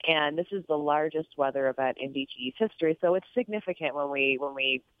And this is the largest weather event in DTE's history, so it's significant when we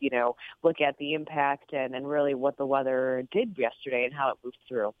look at the impact and really what the weather did yesterday and how it moved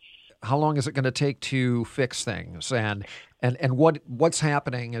through. How long is it going to take to fix things, and what's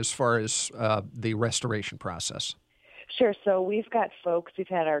happening as far as the restoration process? Sure. So we've got folks, we've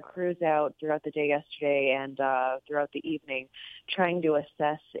had our crews out throughout the day yesterday and throughout the evening trying to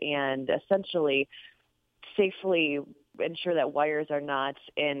assess and essentially safely ensure that wires are not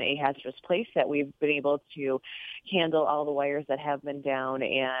in a hazardous place, that we've been able to handle all the wires that have been down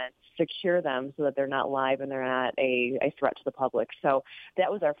and secure them so that they're not live and they're not a threat to the public. So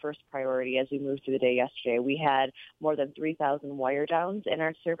that was our first priority as we moved through the day yesterday. We had more than 3,000 wire downs in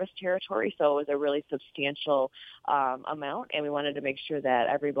our service territory, so it was a really substantial amount, and we wanted to make sure that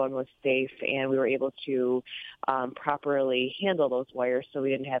everyone was safe and we were able to properly handle those wires so we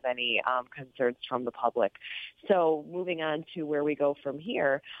didn't have any concerns from the public. So moving on to where we go from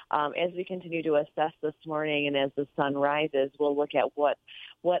here, as we continue to assess this morning and as the sun rises, we'll look at what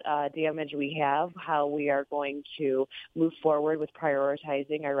damage we have, how we are going to move forward with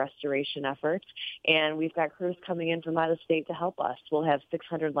prioritizing our restoration efforts. And we've got crews coming in from out of state to help us. We'll have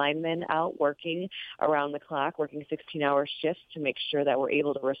 600 linemen out working around the clock, working 16-hour shifts to make sure that we're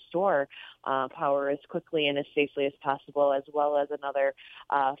able to restore power as quickly and as safely as possible, as well as another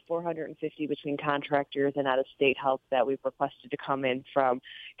 450 between contractors and out-of-state help that we've requested to come in from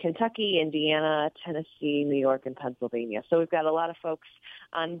Kentucky, Indiana, Tennessee, New York, and Pennsylvania. So we've got a lot of folks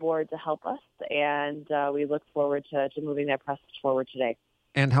on board to help us, and we look forward to moving that process forward today.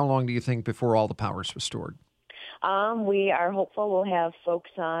 And how long do you think before all the power is restored? We are hopeful we'll have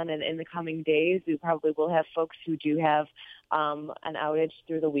folks on in the coming days. We probably will have folks who do have an outage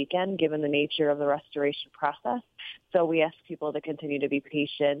through the weekend, given the nature of the restoration process. So we ask people to continue to be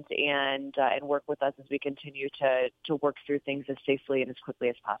patient and work with us as we continue to work through things as safely and as quickly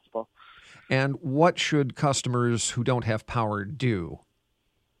as possible. And what should customers who don't have power do?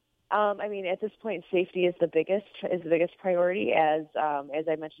 At this point, safety is the biggest priority. As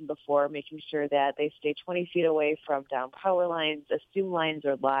I mentioned before, making sure that they stay 20 feet away from down power lines, assume lines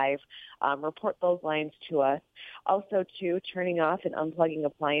are live, report those lines to us. Also, too, turning off and unplugging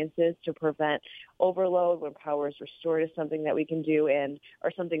appliances to prevent overload when power is restored is something that we can do,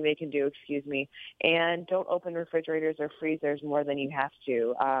 or something they can do. And don't open refrigerators or freezers more than you have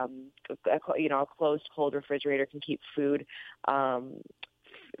to. A closed cold refrigerator can keep food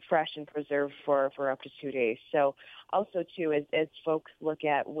fresh and preserved for up to 2 days. So also, too, as folks look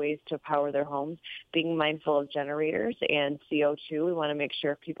at ways to power their homes, being mindful of generators and CO2, we want to make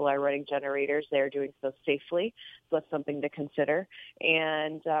sure if people are running generators, they're doing so safely. So that's something to consider.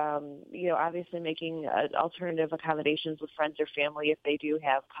 And, obviously making alternative accommodations with friends or family if they do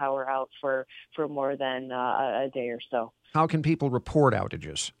have power out for more than a day or so. How can people report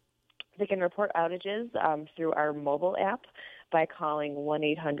outages? They can report outages through our mobile app by calling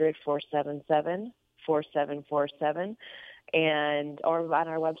 1-800-477-4747 or on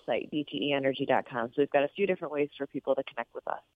our website, dteenergy.com. So we've got a few different ways for people to connect with us.